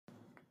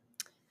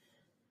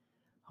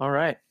All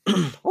right.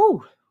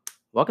 Woo!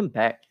 Welcome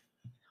back.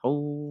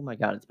 Oh my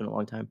god, it's been a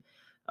long time.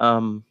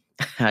 Um,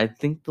 I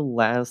think the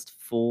last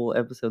full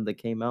episode that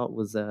came out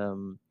was I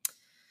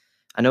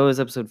know it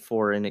was episode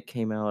 4 and it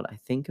came out I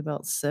think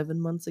about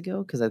 7 months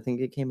ago cuz I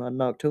think it came out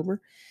in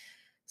October.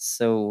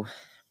 So,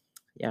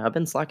 yeah, I've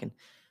been slacking.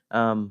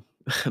 Um,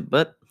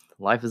 but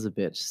life is a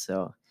bitch.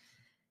 So,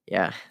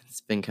 yeah,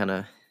 it's been kind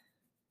of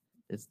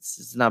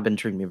it's not been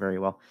treating me very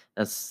well.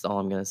 That's all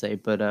I'm going to say.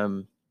 But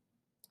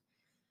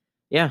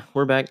yeah,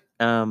 we're back.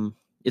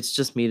 It's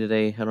just me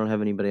today. I don't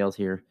have anybody else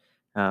here.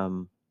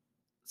 Um,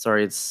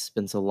 Sorry it's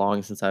been so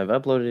long since I've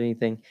uploaded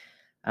anything.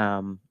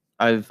 Um,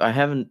 I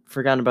haven't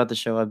forgotten about the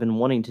show. I've been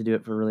wanting to do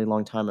it for a really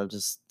long time.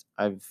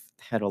 I've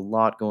had a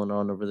lot going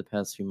on over the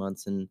past few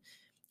months, and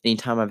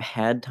anytime I've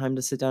had time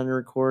to sit down and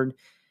record,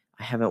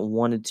 I haven't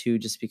wanted to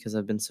just because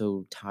I've been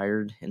so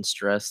tired and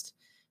stressed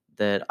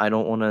that I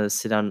don't want to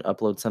sit down and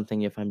upload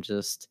something if I'm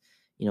just,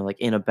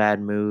 like in a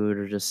bad mood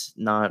or just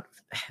not,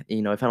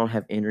 if I don't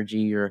have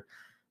energy or,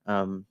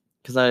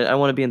 because I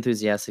want to be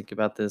enthusiastic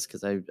about this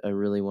because I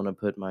really want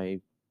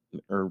to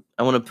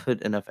I want to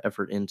put enough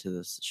effort into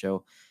this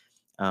show.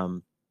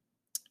 Um,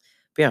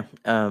 but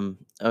yeah,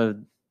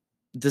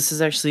 this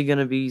is actually going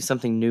to be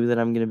something new that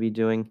I'm going to be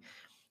doing.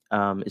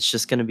 It's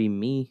just going to be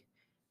me.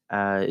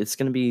 It's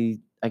gonna be,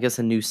 I guess,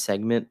 a new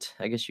segment,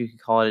 I guess you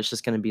could call it. It's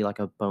just gonna be like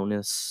a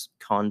bonus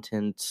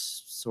content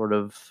sort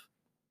of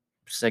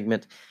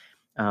segment.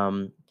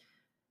 Um,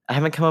 I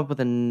haven't come up with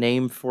a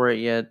name for it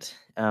yet.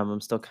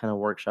 I'm still kind of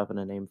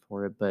workshopping a name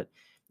for it, but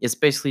it's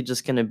basically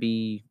just gonna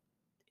be,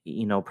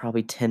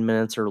 probably 10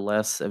 minutes or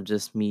less of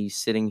just me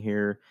sitting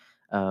here,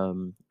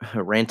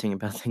 ranting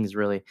about things.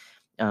 Really,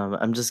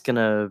 I'm just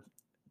gonna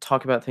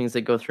talk about things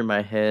that go through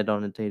my head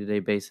on a day-to-day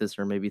basis,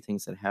 or maybe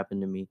things that happen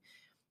to me.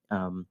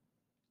 Um,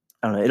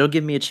 I don't know, it'll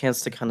give me a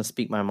chance to kinda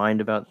speak my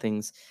mind about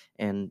things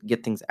and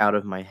get things out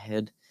of my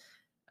head,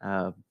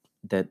 uh,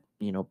 that,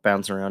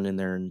 bounce around in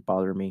there and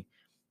bother me.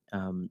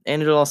 And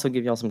it'll also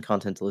give y'all some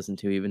content to listen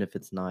to even if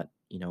it's not,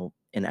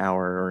 an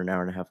hour or an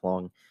hour and a half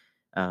long.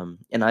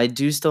 And I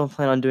do still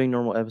plan on doing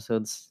normal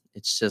episodes.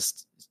 It's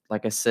just,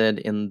 like I said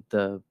in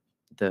the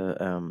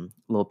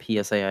little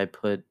PSA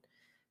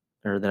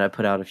that I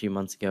put out a few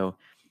months ago,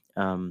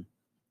 um,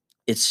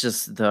 it's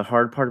just the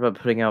hard part about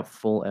putting out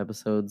full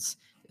episodes,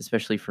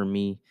 especially for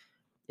me,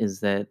 is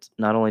that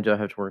not only do I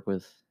have to work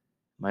with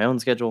my own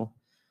schedule,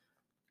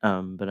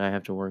 but I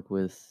have to work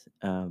with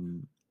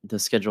the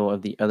schedule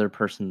of the other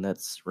person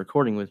that's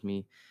recording with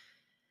me.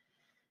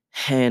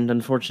 And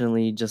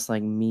unfortunately, just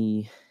like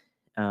me,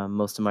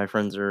 most of my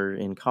friends are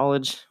in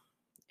college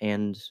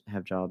and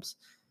have jobs.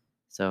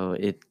 So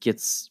it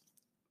gets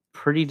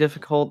pretty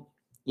difficult,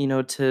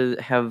 to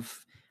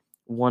have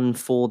one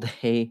full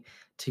day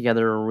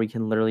together where we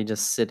can literally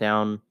just sit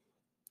down,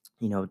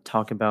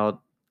 talk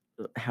about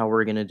how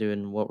we're going to do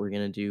and what we're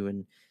going to do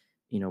and,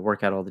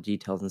 work out all the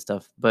details and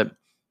stuff. But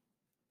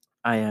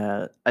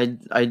I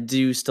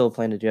do still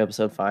plan to do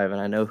episode 5, and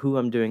I know who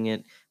I'm doing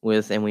it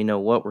with, and we know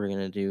what we're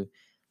gonna do.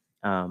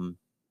 Um,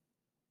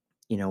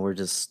 we're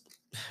just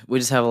we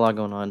just have a lot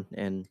going on,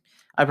 and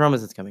I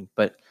promise it's coming.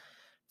 But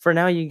for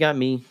now, you got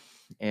me,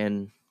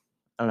 and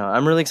I don't know.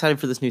 I'm really excited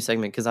for this new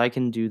segment because I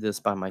can do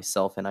this by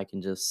myself, and I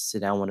can just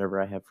sit down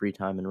whenever I have free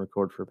time and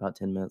record for about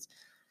 10 minutes.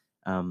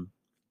 Um,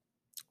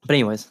 but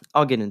anyways,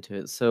 I'll get into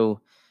it.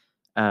 So,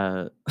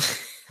 uh,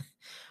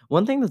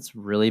 one thing that's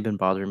really been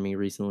bothering me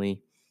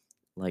recently,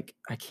 like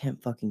I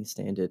can't fucking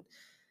stand it.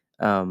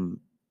 Um,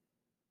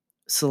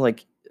 So,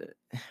 like,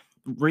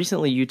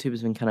 recently, YouTube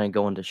has been kinda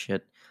going to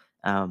shit.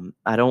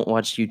 I don't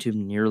watch YouTube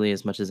nearly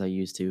as much as I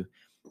used to,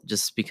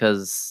 just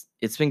because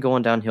it's been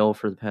going downhill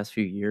for the past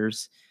few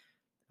years,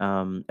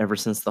 ever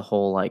since the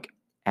whole, like,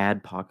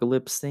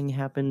 adpocalypse thing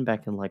happened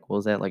back in, like, what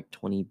was that, like,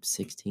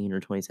 2016 or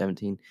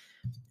 2017?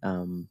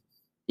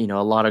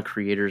 A lot of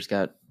creators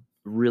got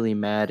really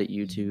mad at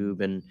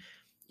YouTube and,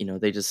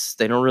 they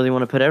don't really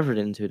wanna put effort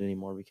into it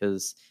anymore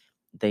because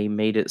they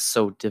made it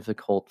so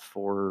difficult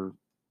for,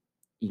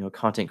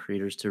 content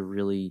creators to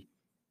really,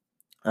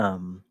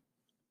 um,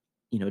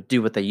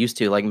 do what they used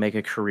to, like make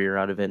a career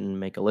out of it and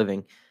make a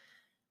living.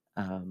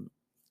 Um,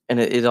 and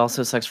it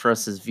also sucks for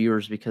us as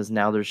viewers because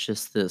now there's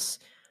just this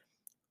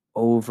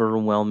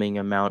overwhelming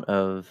amount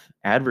of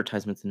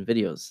advertisements and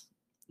videos.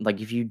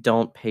 Like if you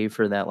don't pay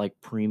for that like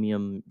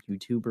premium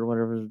YouTube or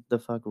whatever the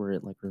fuck where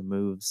it like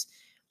removes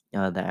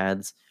the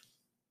ads,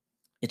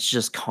 it's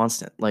just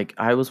constant. Like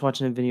I was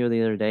watching a video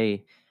the other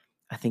day,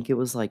 I think it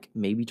was like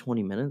maybe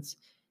 20 minutes,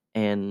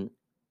 and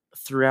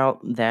throughout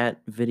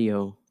that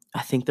video,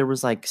 I think there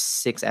was like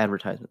 6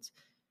 advertisements.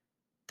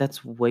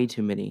 That's way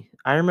too many.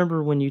 I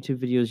remember when YouTube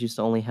videos used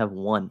to only have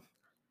 1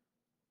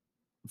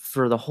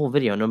 for the whole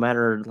video, no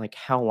matter, like,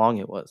 how long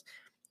it was.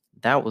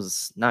 That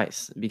was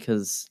nice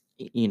because,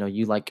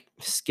 you, like,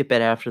 skip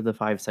it after the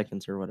 5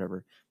 seconds or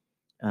whatever.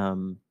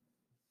 Um,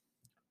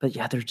 but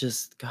yeah, they're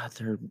just God,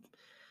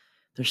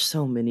 there's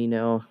so many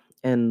now,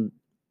 and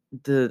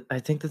I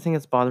think the thing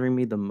that's bothering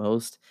me the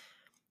most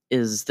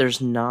is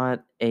there's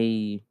not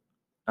a,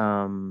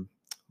 what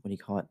do you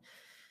call it?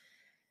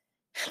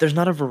 There's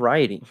not a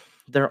variety.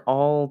 They're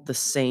all the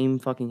same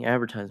fucking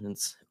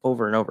advertisements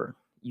over and over.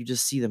 You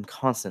just see them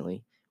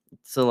constantly.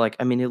 So, like,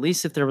 I mean, at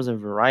least if there was a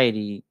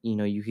variety,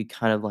 you could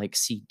kind of like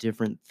see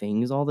different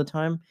things all the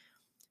time,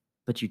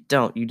 but you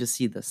don't. You just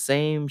see the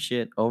same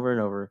shit over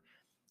and over.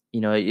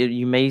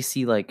 You may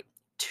see like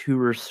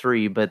two or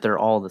three, but they're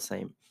all the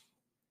same.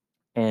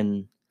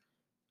 And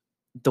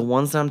the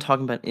ones that I'm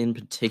talking about in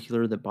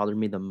particular that bother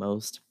me the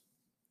most,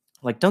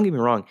 like, don't get me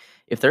wrong,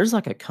 if there's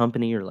like a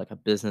company or like a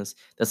business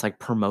that's like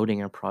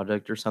promoting a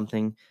product or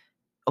something,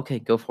 okay,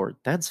 go for it.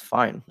 That's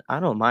fine.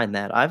 I don't mind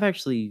that. I've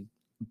actually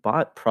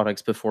bought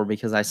products before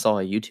because I saw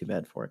a YouTube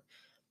ad for it.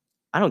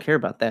 I don't care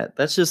about that.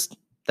 That's just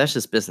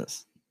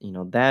business.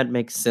 That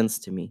makes sense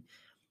to me.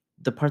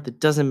 The part that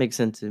doesn't make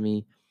sense to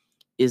me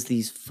is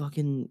these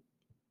fucking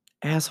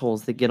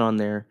assholes that get on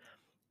there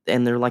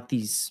and they're like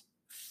these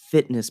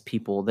fitness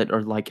people that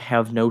are like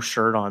have no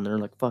shirt on. They're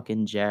like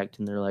fucking jacked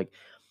and they're like,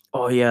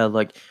 "Oh yeah,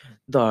 like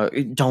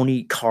don't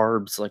eat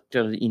carbs. Like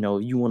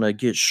you want to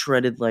get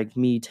shredded like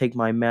me, take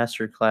my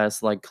master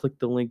class, like click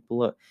the link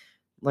below."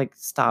 Like,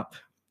 stop.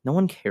 No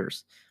one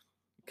cares.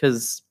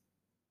 Because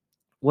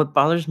what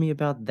bothers me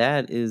about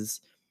that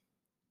is,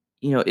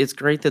 it's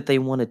great that they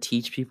want to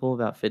teach people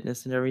about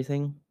fitness and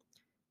everything.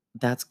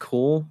 That's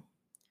cool.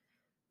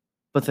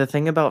 But the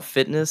thing about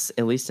fitness,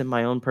 at least in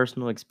my own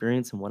personal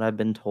experience and what I've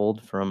been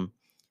told from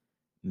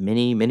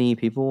many, many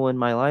people in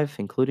my life,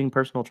 including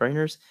personal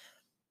trainers,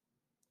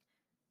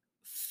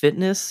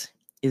 fitness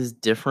is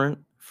different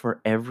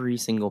for every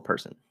single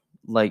person.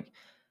 Like,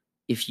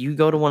 if you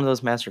go to one of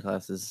those master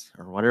classes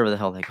or whatever the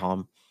hell they call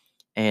them,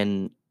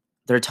 and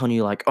they're telling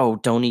you like, "Oh,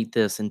 don't eat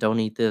this and don't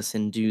eat this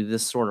and do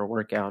this sort of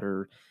workout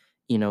or,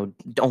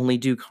 only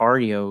do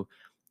cardio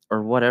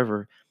or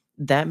whatever."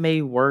 That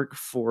may work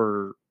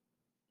for,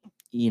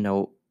 you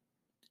know,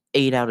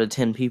 8 out of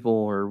 10 people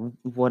or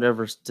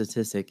whatever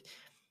statistic,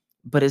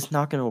 but it's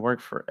not going to work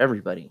for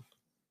everybody.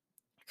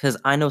 Cuz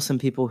I know some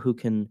people who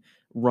can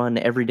run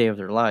every day of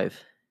their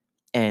life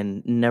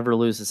and never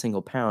lose a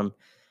single pound,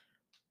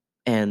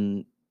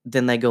 and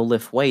then they go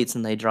lift weights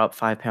and they drop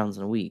 5 pounds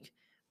in a week.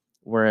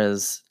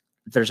 Whereas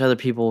there's other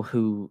people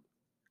who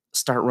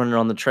start running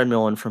on the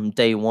treadmill and from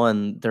day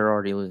 1 they're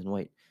already losing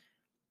weight.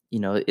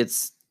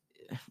 It's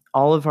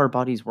all of our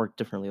bodies work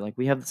differently. Like,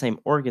 we have the same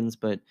organs,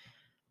 but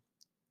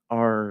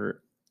our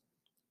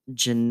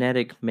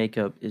genetic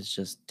makeup is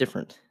just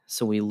different.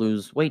 So we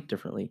lose weight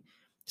differently.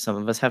 Some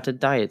of us have to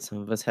diet, some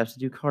of us have to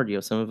do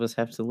cardio, some of us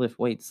have to lift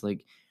weights.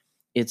 Like,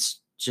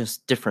 it's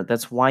just different.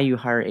 That's why you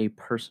hire a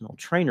personal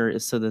trainer,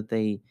 is so that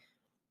they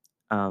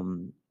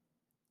um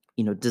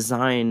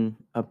design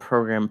a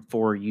program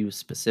for you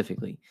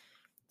specifically.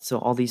 So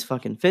all these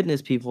fucking fitness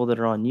people that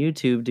are on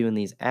YouTube doing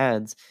these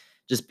ads,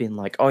 just being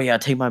like, "Oh yeah,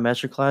 take my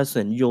master class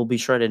and you'll be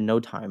shredded in no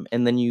time."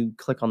 And then you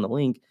click on the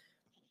link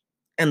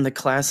and the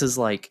class is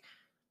like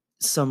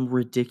some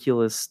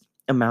ridiculous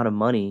amount of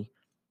money,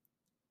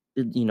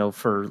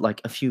 for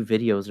like a few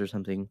videos or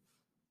something.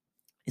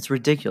 It's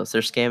ridiculous.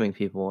 They're scamming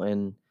people,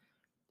 and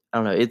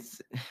I don't know.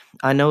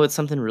 I know it's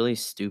something really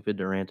stupid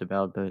to rant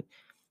about, but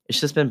it's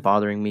just been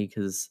bothering me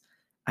because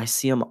I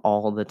see them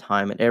all the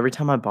time, and every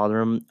time I bother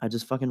them, I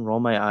just fucking roll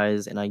my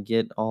eyes and I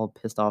get all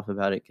pissed off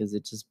about it because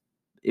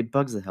it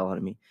bugs the hell out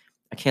of me.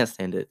 I can't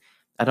stand it.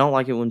 I don't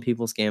like it when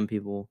people scam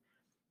people,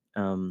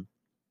 um,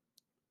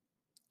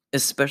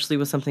 especially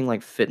with something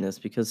like fitness,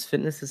 because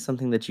fitness is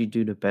something that you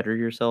do to better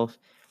yourself,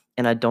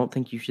 and I don't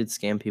think you should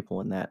scam people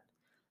in that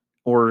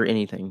or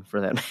anything for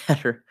that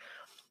matter.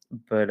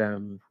 But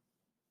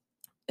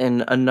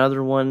and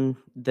another one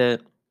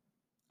that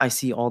I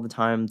see all the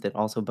time that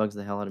also bugs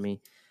the hell out of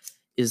me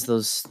is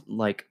those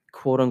like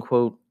quote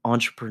unquote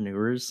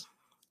entrepreneurs,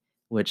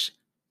 which,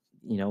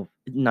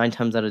 9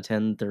 times out of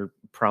 10, they're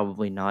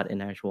probably not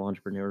an actual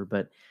entrepreneur,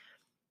 but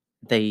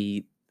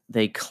they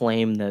they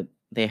claim that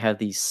they have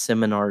these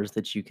seminars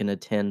that you can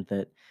attend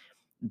that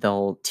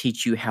they'll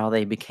teach you how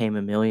they became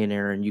a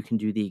millionaire and you can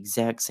do the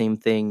exact same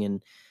thing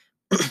and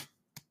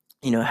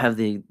have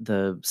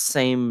the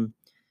same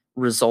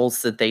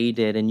results that they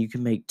did and you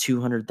can make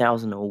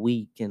 200,000 a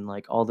week and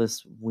like all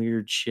this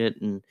weird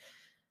shit. And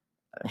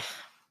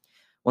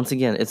once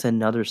again, it's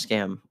another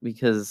scam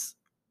because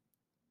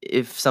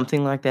if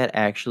something like that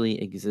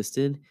actually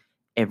existed,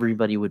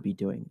 everybody would be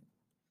doing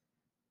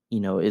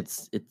it.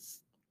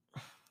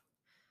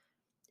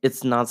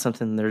 It's not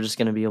something they're just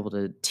going to be able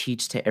to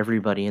teach to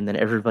everybody and then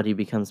everybody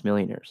becomes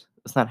millionaires.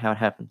 That's not how it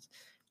happens.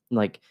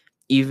 Like,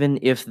 even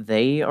if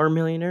they are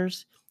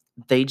millionaires,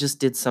 they just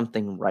did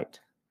something right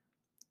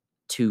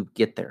to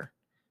get there.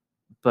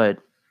 But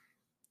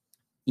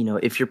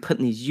if you're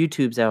putting these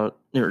YouTubes out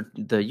or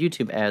the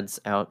YouTube ads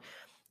out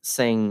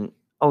saying,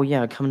 "Oh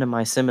yeah, come to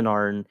my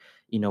seminar and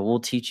we'll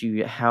teach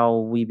you how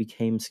we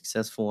became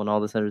successful and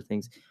all this other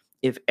things."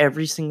 If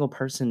every single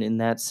person in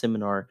that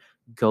seminar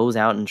goes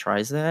out and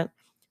tries that,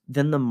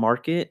 then the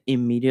market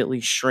immediately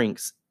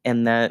shrinks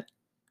and that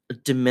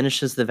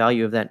diminishes the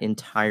value of that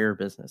entire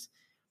business.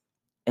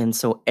 And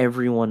so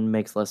everyone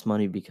makes less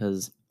money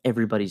because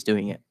everybody's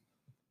doing it.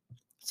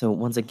 So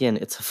once again,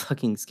 it's a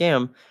fucking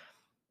scam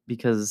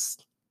because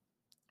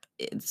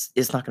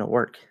it's not going to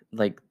work.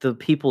 Like the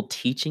people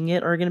teaching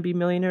it are going to be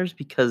millionaires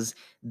because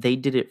they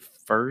did it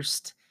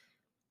first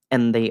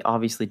and they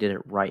obviously did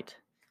it right,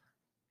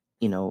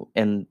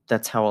 and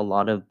that's how a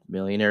lot of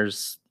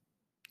millionaires,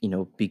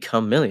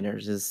 become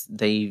millionaires is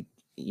they,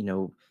 you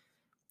know,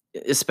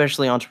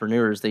 especially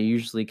entrepreneurs, they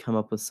usually come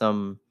up with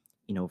some,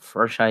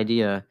 fresh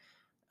idea,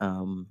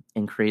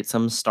 and create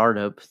some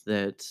startup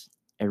that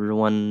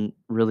everyone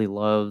really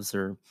loves,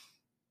 or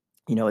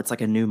it's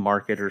like a new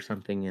market or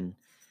something. And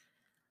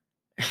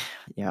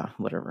yeah,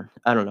 whatever.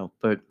 I don't know,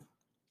 but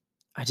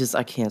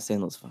I can't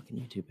stand those fucking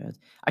YouTube ads.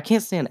 I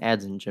can't stand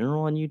ads in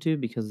general on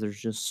YouTube because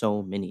there's just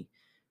so many.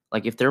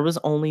 Like if there was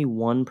only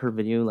one per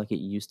video like it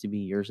used to be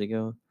years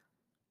ago,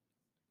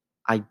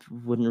 I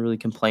wouldn't really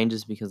complain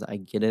just because I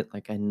get it.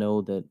 Like I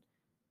know that,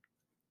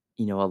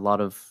 a lot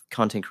of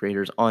content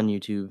creators on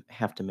YouTube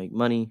have to make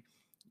money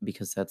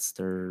because that's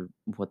their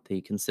what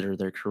they consider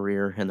their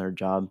career and their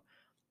job.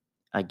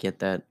 I get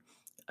that.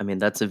 I mean,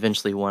 that's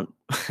eventually one.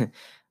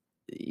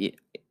 y-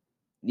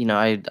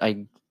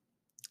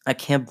 I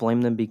can't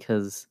blame them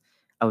because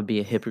I would be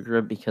a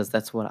hypocrite because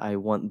that's what I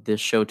want this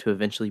show to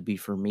eventually be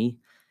for me.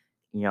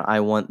 I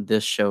want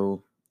this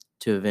show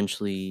to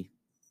eventually,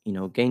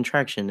 gain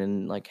traction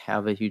and like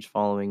have a huge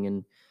following,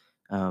 and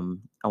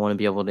I want to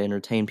be able to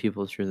entertain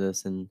people through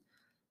this. And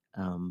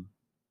um,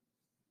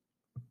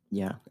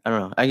 yeah, I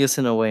don't know. I guess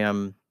in a way,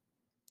 I'm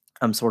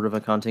sort of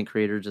a content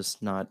creator,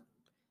 just not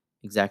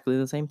exactly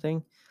the same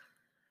thing.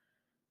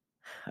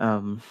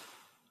 Um,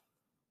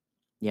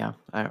 yeah,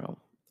 I don't know.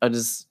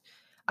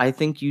 I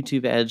think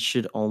YouTube ads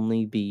should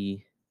only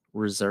be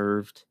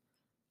reserved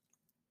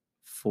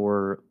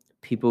for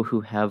people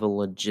who have a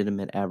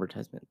legitimate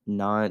advertisement,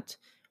 not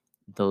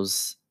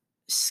those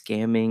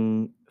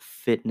scamming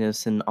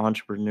fitness and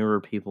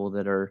entrepreneur people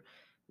that are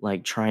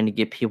like trying to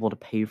get people to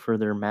pay for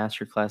their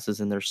master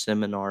classes and their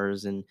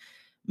seminars and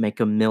make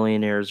them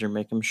millionaires or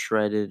make them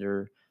shredded,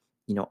 or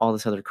all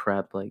this other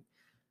crap. Like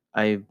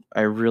I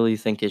really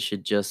think it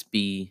should just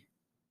be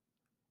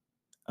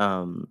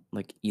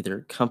like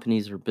either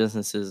companies or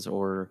businesses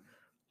or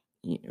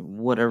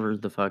whatever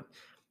the fuck.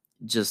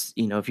 Just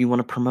if you want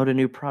to promote a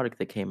new product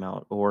that came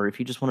out, or if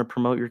you just want to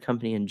promote your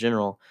company in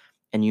general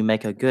and you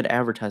make a good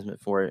advertisement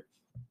for it,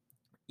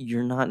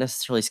 you're not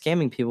necessarily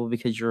scamming people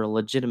because you're a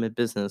legitimate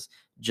business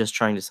just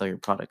trying to sell your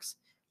products.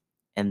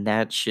 And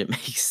that shit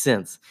makes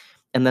sense.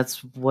 And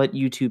that's what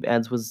YouTube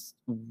ads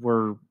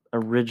were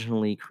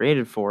originally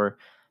created for.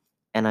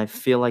 And I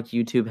feel like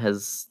YouTube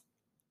has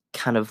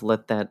kind of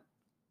let that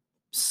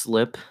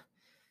slip,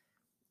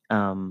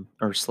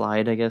 or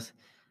slide, I guess.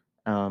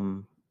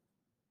 Um,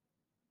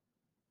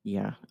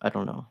 yeah, I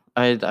don't know.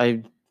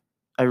 I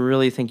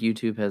really think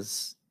YouTube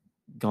has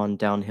gone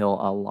downhill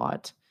a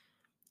lot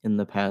in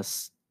the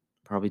past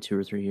probably 2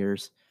 or 3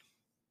 years.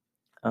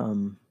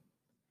 Um,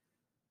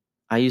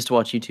 I used to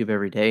watch YouTube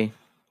every day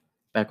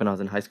back when I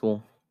was in high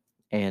school,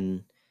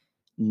 and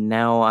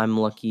now I'm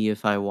lucky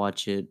if I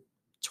watch it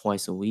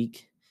twice a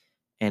week,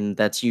 and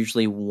that's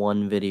usually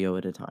one video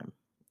at a time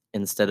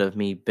instead of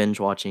me binge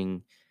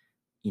watching,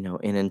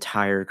 an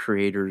entire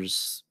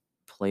creator's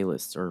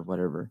playlist or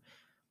whatever.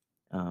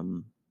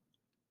 Um,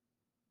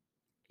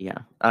 yeah,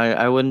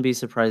 I wouldn't be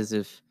surprised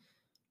if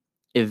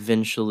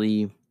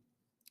eventually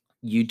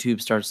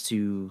YouTube starts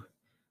to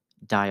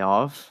die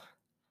off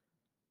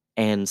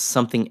and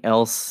something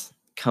else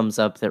comes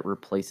up that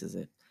replaces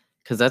it.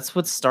 Because that's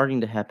what's starting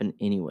to happen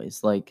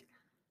anyways. Like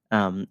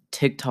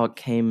TikTok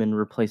came and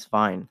replaced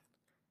Vine,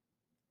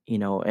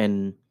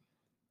 and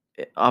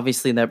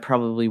obviously that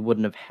probably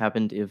wouldn't have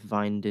happened if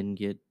Vine didn't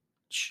get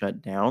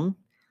shut down.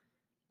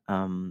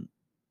 Um,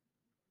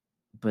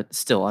 but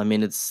still, I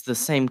mean, it's the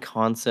same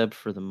concept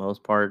for the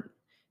most part.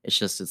 It's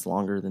just it's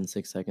longer than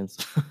 6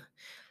 seconds.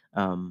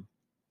 um,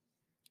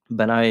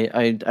 but I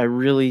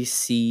really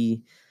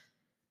see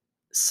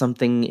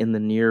something in the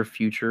near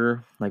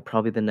future, like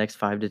probably the next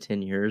 5 to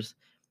 10 years,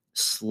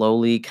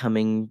 slowly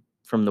coming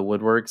from the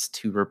woodworks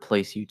to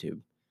replace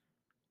YouTube.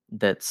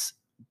 That's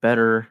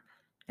better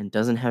and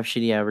doesn't have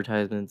shitty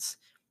advertisements.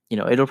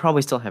 It'll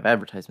probably still have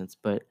advertisements,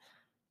 but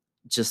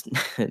just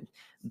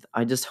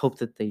I just hope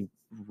that they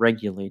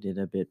regulate it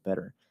a bit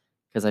better,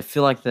 because I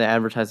feel like the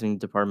advertising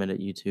department at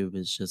YouTube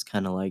is just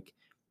kind of like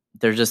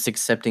they're just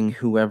accepting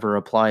whoever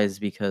applies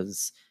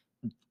because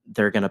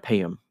they're gonna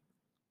pay them.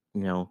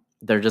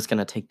 They're just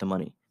gonna take the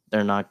money.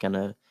 They're not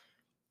gonna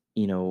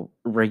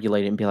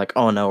regulate it and be like,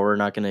 oh no, we're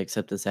not gonna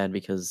accept this ad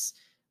because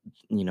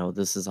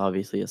this is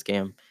obviously a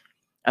scam.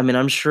 I mean,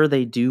 I'm sure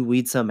they do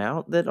weed some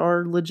out that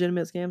are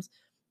legitimate scams,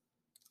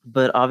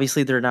 but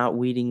obviously they're not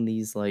weeding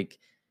these like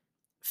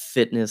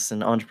fitness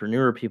and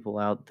entrepreneur people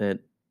out that,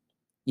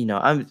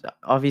 I'm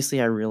obviously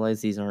I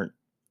realize these aren't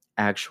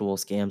actual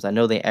scams. I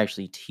know they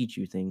actually teach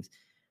you things,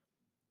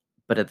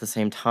 but at the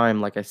same time,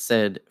 like I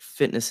said,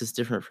 fitness is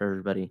different for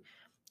everybody.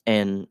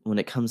 And when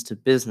it comes to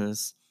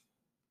business,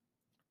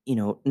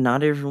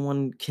 not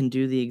everyone can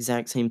do the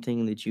exact same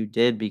thing that you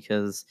did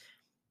because,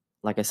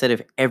 like I said,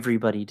 if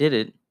everybody did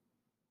it,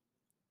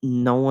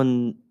 no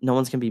one's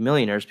gonna be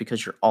millionaires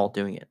because you're all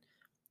doing it.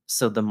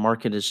 So the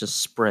market is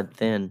just spread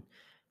thin,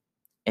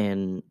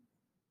 and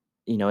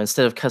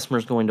instead of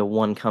customers going to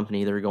one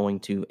company, they're going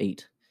to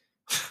eight.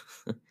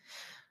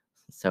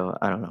 So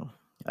I don't know.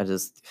 I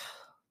just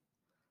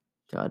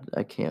God,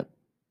 I can't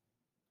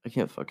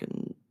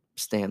fucking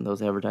stand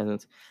those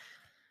advertisements.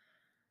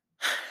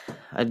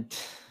 I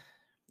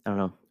I don't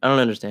know. I don't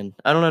understand.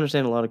 I don't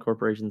understand a lot of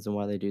corporations and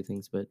why they do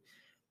things, but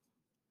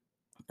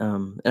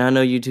and I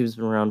know YouTube's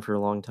been around for a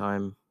long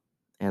time,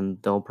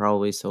 and they'll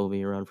probably still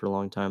be around for a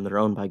long time. They're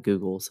owned by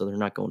Google, so they're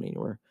not going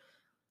anywhere.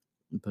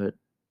 But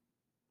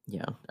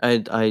yeah,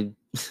 I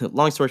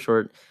long story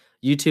short,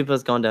 YouTube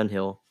has gone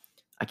downhill.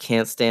 I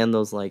can't stand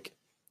those like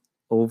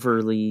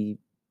overly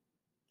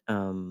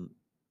um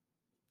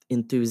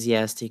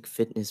enthusiastic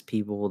fitness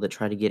people that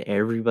try to get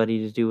everybody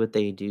to do what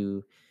they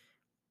do,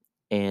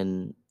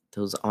 and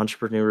those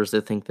entrepreneurs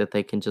that think that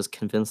they can just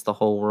convince the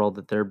whole world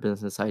that their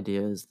business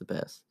idea is the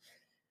best.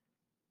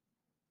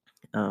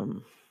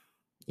 Um,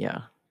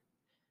 yeah,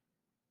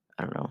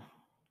 I don't know.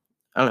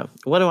 I don't know.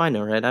 What do I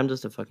know, right? I'm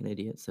just a fucking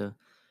idiot. So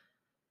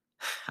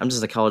I'm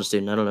just a college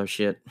student. I don't know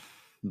shit.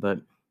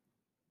 But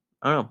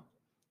I don't know.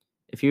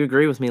 If you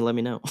agree with me, let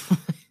me know.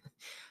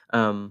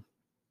 um,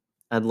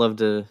 I'd love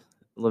to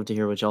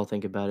hear what y'all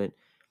think about it.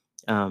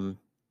 Um,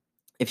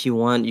 if you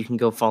want, you can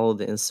go follow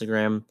the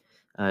Instagram.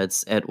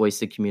 It's at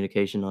Wasted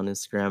Communication on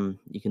Instagram.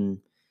 You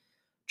can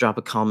drop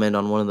a comment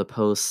on one of the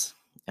posts.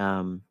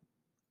 Um,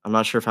 I'm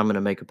not sure if I'm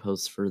gonna make a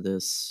post for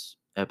this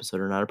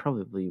episode or not. I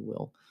probably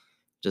will,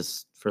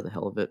 just for the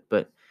hell of it.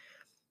 But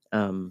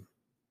um,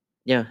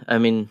 yeah, I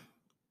mean,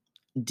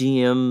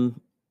 DM,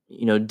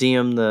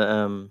 DM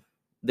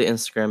the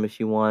Instagram if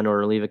you want,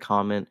 or leave a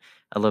comment.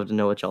 I'd love to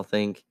know what y'all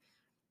think.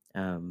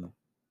 Um,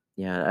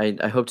 yeah,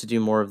 I hope to do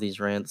more of these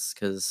rants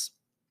because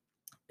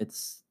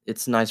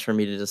it's nice for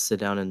me to just sit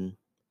down and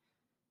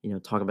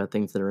talk about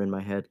things that are in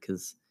my head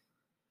because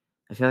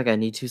I feel like I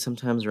need to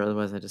sometimes, or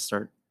otherwise I just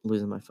start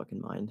losing my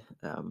fucking mind.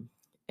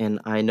 And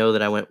I know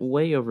that I went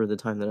way over the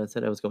time that I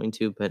said I was going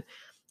to, but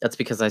that's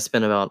because I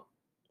spent about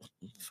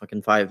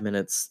fucking 5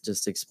 minutes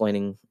just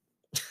explaining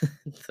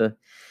the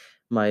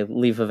my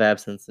leave of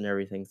absence and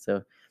everything.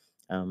 So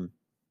um,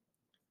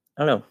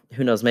 I don't know.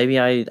 Who knows? Maybe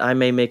I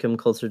may make them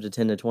closer to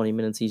 10 to 20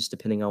 minutes each,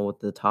 depending on what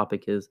the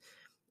topic is.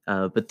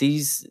 But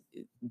these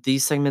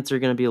segments are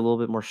going to be a little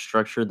bit more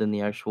structured than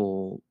the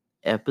actual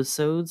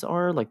episodes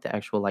are, like the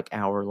actual like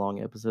hour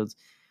long episodes,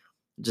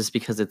 just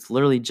because it's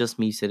literally just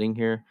me sitting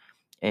here,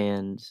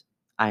 and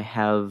I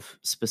have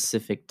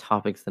specific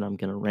topics that I'm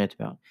going to rant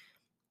about.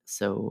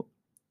 So,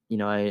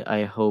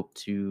 I hope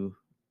to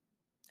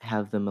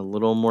have them a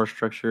little more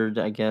structured,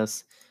 I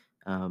guess.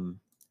 Um,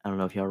 I don't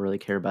know if y'all really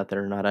care about that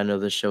or not. I know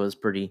this show is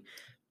pretty.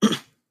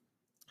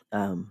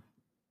 um,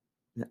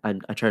 I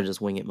try to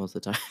just wing it most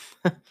of the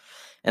time,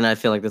 and I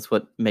feel like that's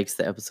what makes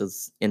the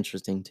episodes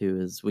interesting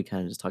too. Is we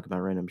kind of just talk about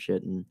random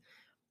shit, and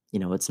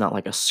it's not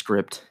like a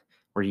script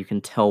where you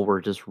can tell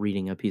we're just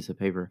reading a piece of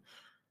paper.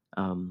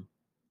 Um,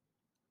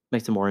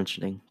 Makes it more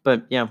interesting.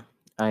 But yeah,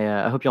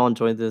 I hope y'all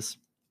enjoyed this.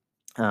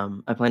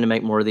 I plan to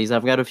make more of these.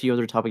 I've got a few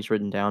other topics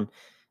written down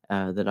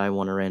that I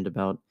want to rant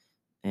about,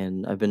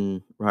 and I've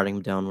been writing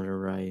them down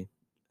whenever I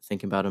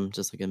think about them,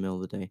 just like in the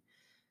middle of the day.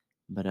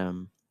 But I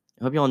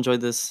hope y'all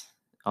enjoyed this.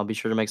 I'll be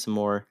sure to make some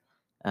more.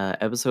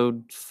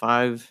 Episode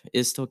 5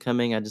 is still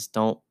coming. I just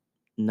don't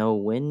know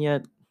when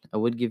yet. I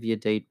would give you a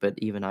date, but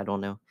even I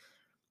don't know.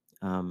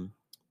 Um,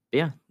 but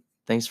yeah,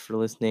 thanks for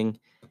listening,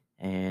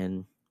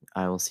 and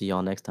I will see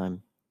y'all next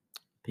time.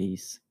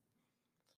 Peace.